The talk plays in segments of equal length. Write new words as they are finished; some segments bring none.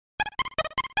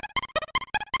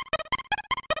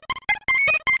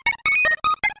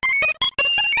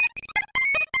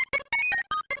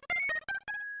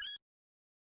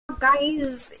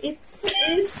guys,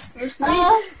 it's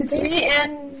me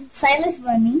and Silas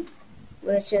Bunny,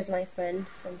 which is my friend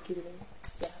from Cuban.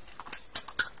 Yeah.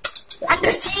 and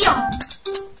the team.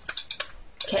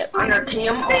 Okay, on our team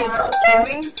of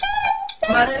Cuban.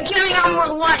 But in Cuban, I'm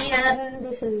luayi, and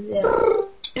this is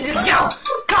this is your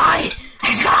guy.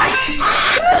 This guy.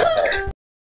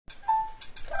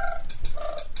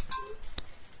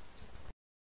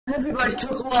 Everybody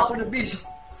took a walk on the beach.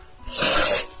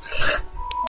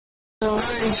 I'm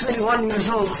already 21 years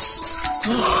old.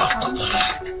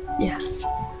 Yeah.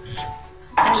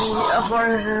 And for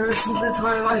the rest of the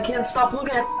time, I can't stop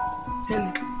looking at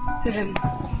him.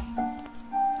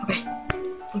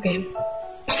 Okay.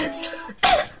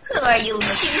 Who are you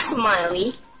looking,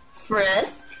 Smiley?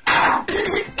 Frans?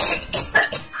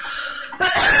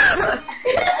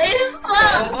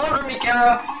 Don't bother me,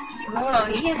 Kara. Oh,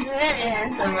 he's very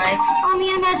handsome, right? Only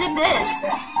imagine this.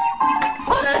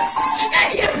 That's...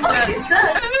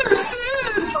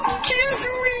 Kiss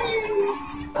me!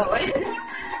 Oh, wait.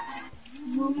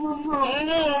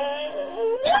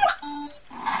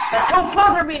 Don't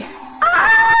bother me!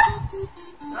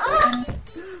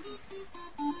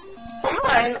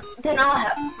 Fine, then I'll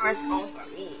have first home for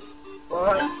me.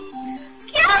 What?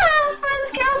 Yeah,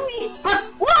 first kill me. But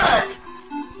what?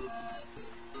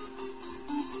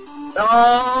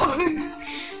 Oh...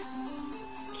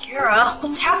 Kira,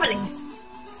 what's happening?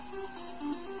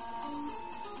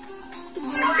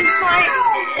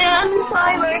 I'm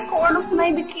inside my corner of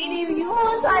my bikini. You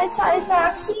want I tie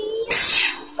back, please?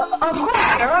 Of course,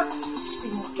 Kara. Just be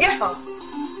more careful.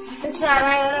 It's that I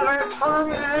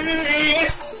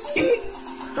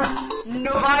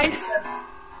No vice.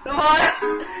 No vice.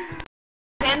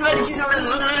 And what did you say?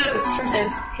 Sure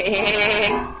says.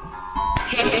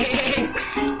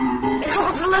 It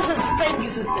was delicious. Thank you,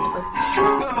 sister.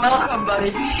 You're welcome,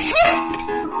 buddy.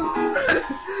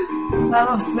 I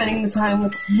love spending the time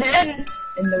with him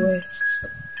in the way.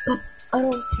 But I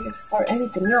don't care for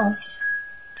anything else.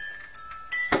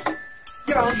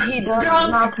 He does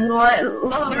not love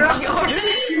me or...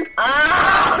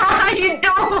 you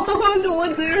don't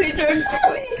want to return to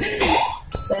me.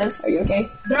 Says, are you okay?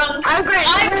 drunk. I'm great.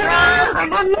 I'm drunk.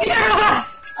 I'm on the internet.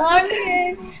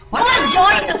 Okay. Let's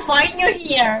join the fight. You're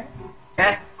here.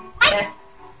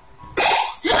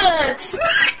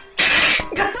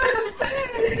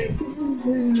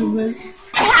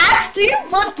 Perhaps do you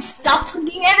want to stop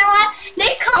hugging everyone?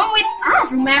 They come with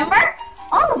us, remember?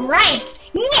 Alright.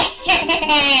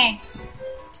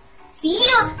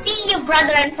 See you,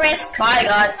 brother and Frisk. Bye,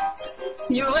 guys.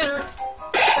 See you later.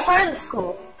 The part of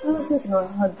school. I was missing a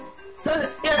hug.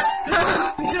 Yes,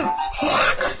 me too.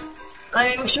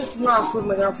 I should not with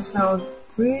my girlfriend now.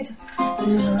 Read.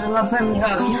 I love friendly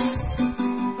hug. Yes.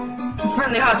 A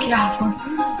friendly hug, yeah.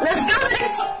 Let's go to the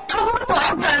top of the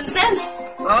block, nonsense.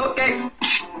 Okay.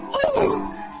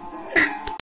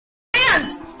 Hands.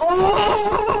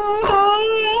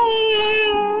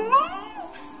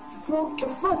 Broke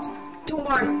your foot. Don't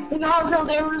worry. In the hospital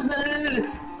there was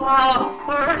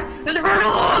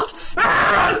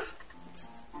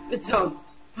it's done.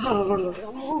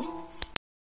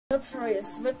 That's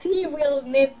Frisk, but he will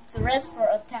need the rest for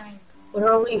a time. But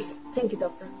I'll leave. Thank you,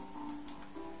 doctor.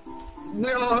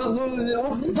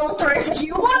 Doctor, is it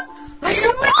you? Are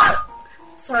you one?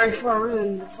 Sorry for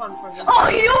ruining the fun for you. Oh,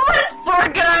 you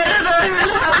forgot it. I'm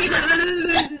really happy.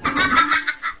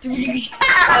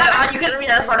 You can read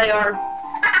that for the yarn.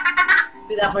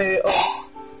 Read that for your own.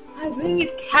 I bring you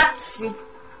cat soup.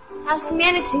 Ask me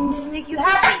anything to make you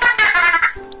happy.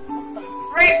 What the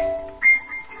frick?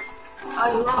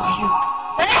 I love you.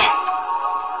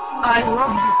 I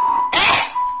love you.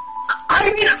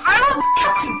 I mean, I love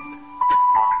cat soup.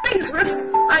 Thanks, Frisk.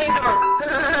 I adore.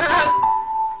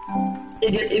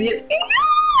 Idiot.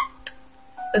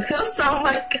 It kind of sound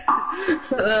like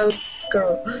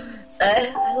girl. I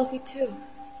love you too.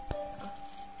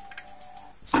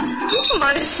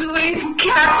 My sweet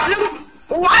cat soup.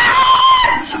 What?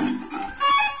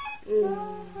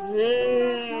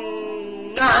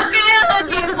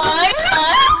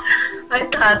 I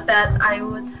thought that I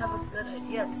would have a good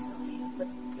idea to tell you, but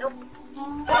nope.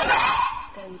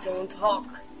 Then don't talk.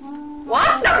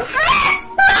 What the frick?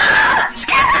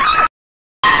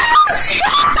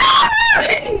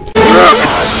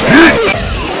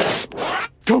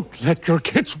 Don't let your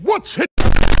kids watch it!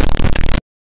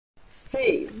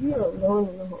 Hey, we're alone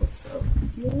in the hotel.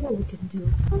 Do you know what we can do?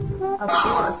 Of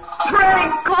course.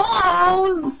 Prank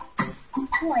calls!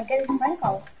 Oh my god, it's prank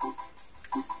call.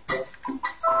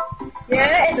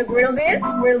 Yeah, it's a real bit.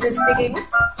 Real bit speaking.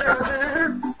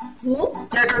 Who?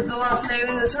 Jacker's the last name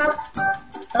in the top.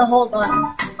 Oh, hold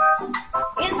on.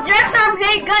 It's drag strap.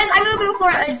 Hey guys, I'm looking for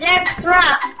a drag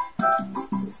strap.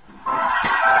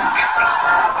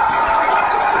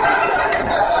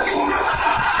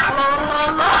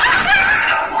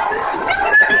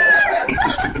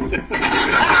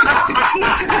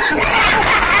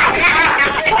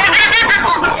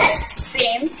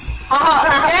 Seems.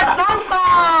 Get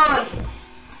nonton.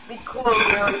 Be cool,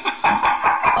 girl.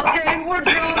 Okay, we're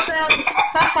girls.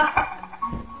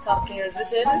 Talking as a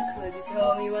kid, could you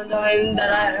tell me one time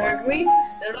that I hurt me?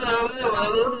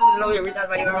 Every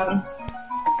time I go wrong.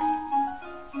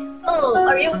 Oh,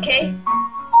 are you okay?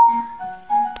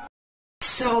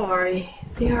 Sorry,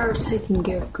 they are taking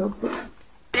care of GoPro.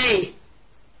 They,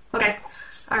 okay,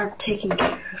 are taking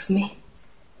care of me.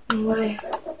 Why?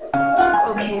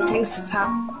 Okay, thanks, pal.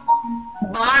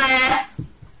 Bye.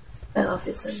 I love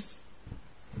you, Sense.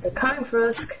 They're coming,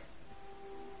 Frisk.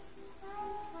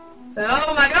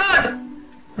 Oh my god!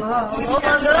 Oh my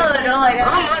god!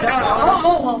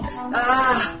 Oh my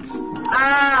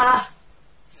god!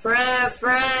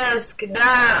 Frisk,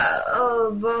 that,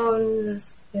 oh,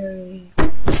 bonus berry.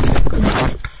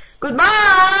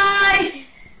 Goodbye!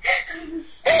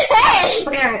 Hey!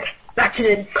 Okay, back to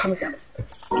the comic down.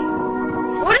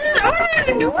 What are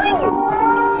you doing?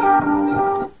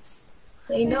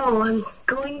 I know, I'm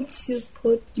going to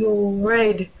put your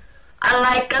red. I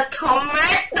like a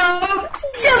tomato.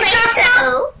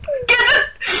 Tomato! Get it!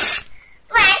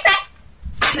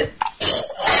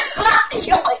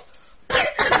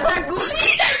 That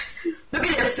goofy. Look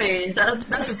at your face. That's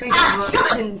the face of a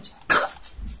cringe.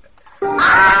 Tomato.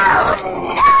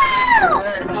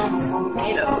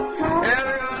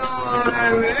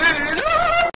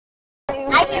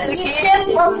 I can give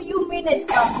them a few minutes.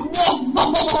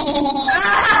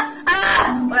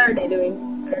 What are they doing?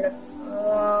 I don't know.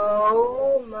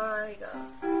 Oh my god.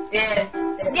 Yeah.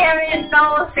 There is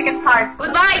no second part.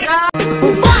 Goodbye,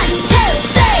 guys.